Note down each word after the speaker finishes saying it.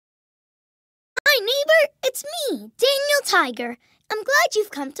Hi, neighbor. It's me, Daniel Tiger. I'm glad you've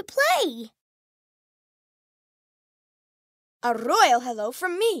come to play. A royal hello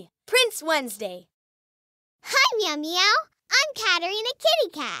from me, Prince Wednesday. Hi, Meow Meow. I'm Katerina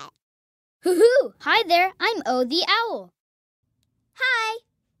Kitty Cat. Hoo-hoo! Hi there, I'm O the Owl. Hi,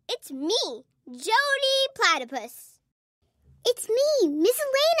 it's me, Jody Platypus. It's me, Miss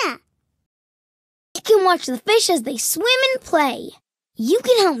Elena. You can watch the fish as they swim and play. You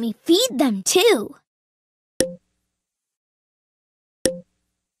can help me feed them, too.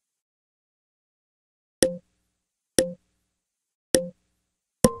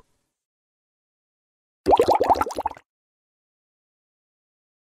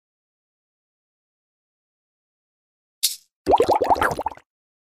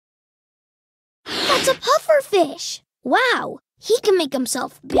 That's a pufferfish. Wow, he can make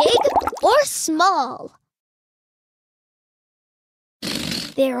himself big or small.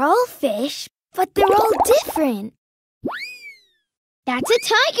 They're all fish, but they're all different. That's a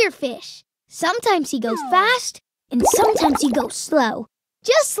tigerfish. Sometimes he goes fast, and sometimes he goes slow,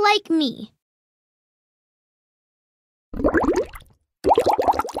 just like me.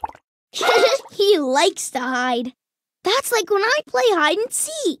 He likes to hide. That's like when I play hide and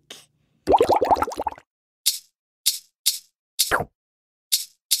seek.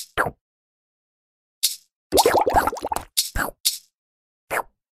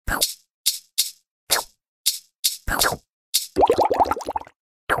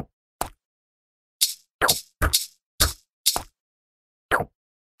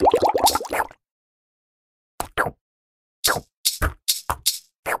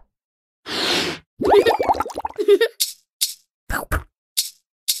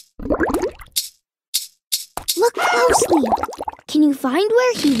 Look closely. Can you find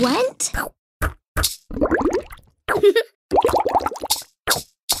where he went?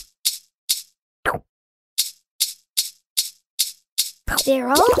 They're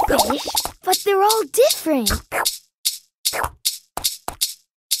all fish, but they're all different.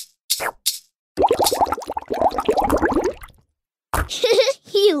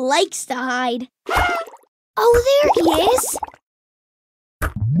 He likes to hide. Oh, there he is.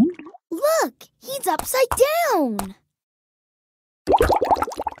 Look, he's upside down.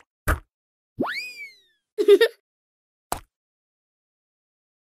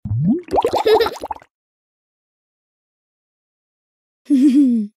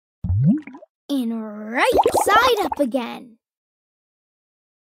 And right side up again.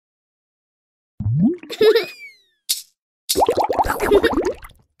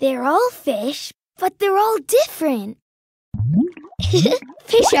 They're all fish, but they're all different.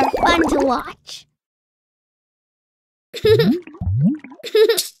 Fish are fun to watch.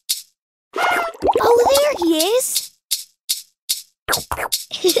 Oh, there he is.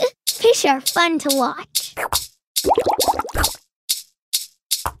 Fish are fun to watch.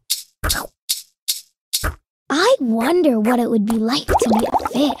 I wonder what it would be like to be a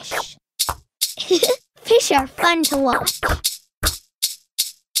fish. Fish are fun to watch.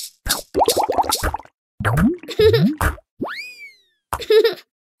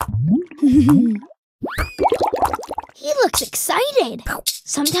 He looks excited.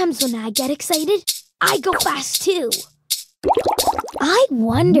 Sometimes when I get excited, I go fast too. I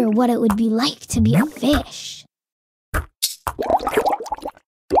wonder what it would be like to be a fish.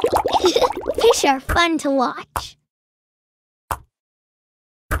 Fish are fun to watch.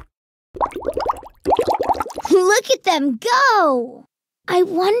 Look at them go! I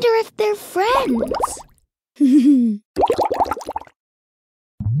wonder if they're friends.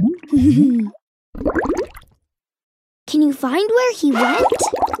 Can you find where he went?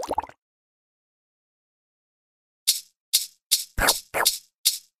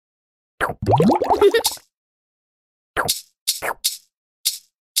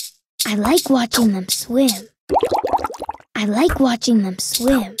 I like watching them swim. I like watching them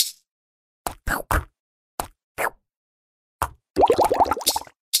swim.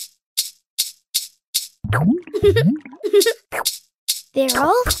 They're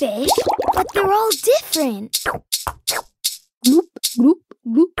all fish, but they're all different. Bloop, bloop,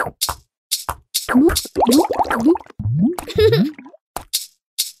 bloop. Bloop, bloop, bloop.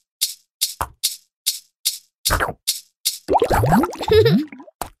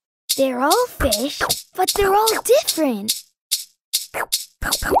 They're all fish, but they're all different.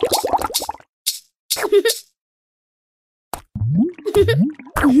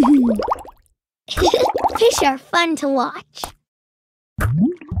 Fish are fun to watch.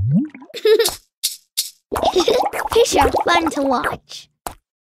 Fish are fun to watch.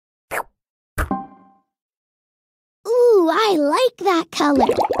 Ooh, I like that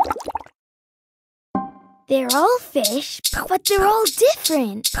color. They're all fish, but they're all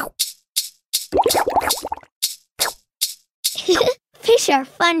different. Fish are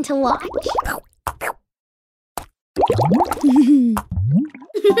fun to watch.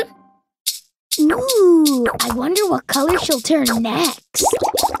 Ooh, I wonder what color she'll turn next.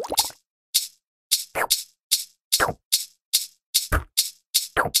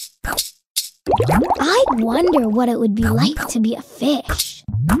 I wonder what it would be like to be a fish.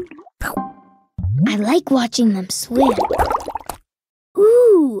 I like watching them swim.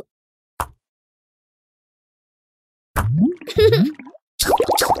 Ooh.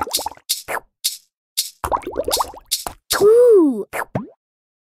 Ooh.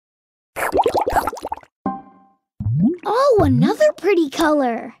 Oh, another pretty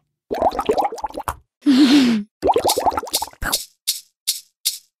color.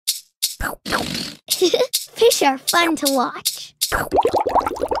 Fish are fun to watch.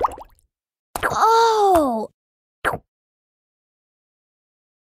 Oh!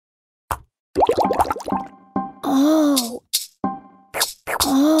 Oh!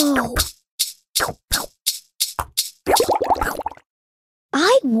 Oh!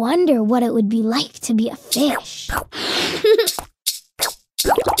 I wonder what it would be like to be a fish.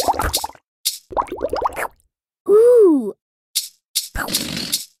 Ooh!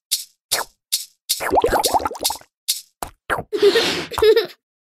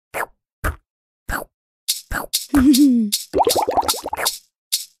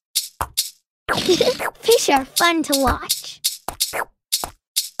 Fish are fun to watch.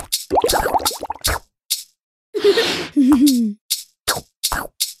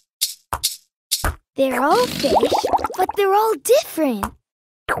 They're all fish, but they're all different.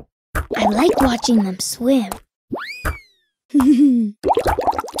 I like watching them swim.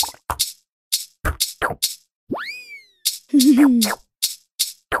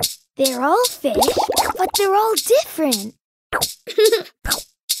 They're all fish, but they're all different.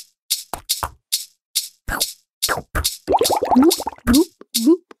 Whoop, whoop,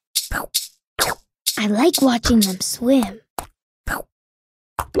 whoop. I like watching them swim.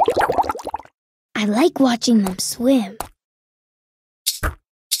 I like watching them swim.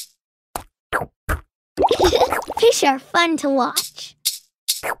 Fish are fun to watch.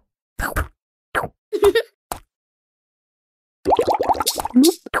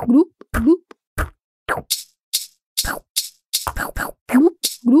 Whoop, whoop, whoop. Whoop,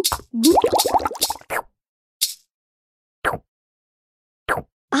 whoop, whoop.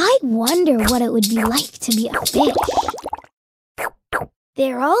 I wonder what it would be like to be a fish.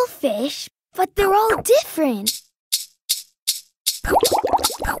 They're all fish, but they're all different.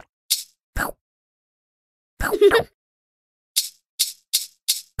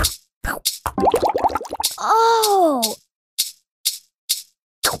 Oh!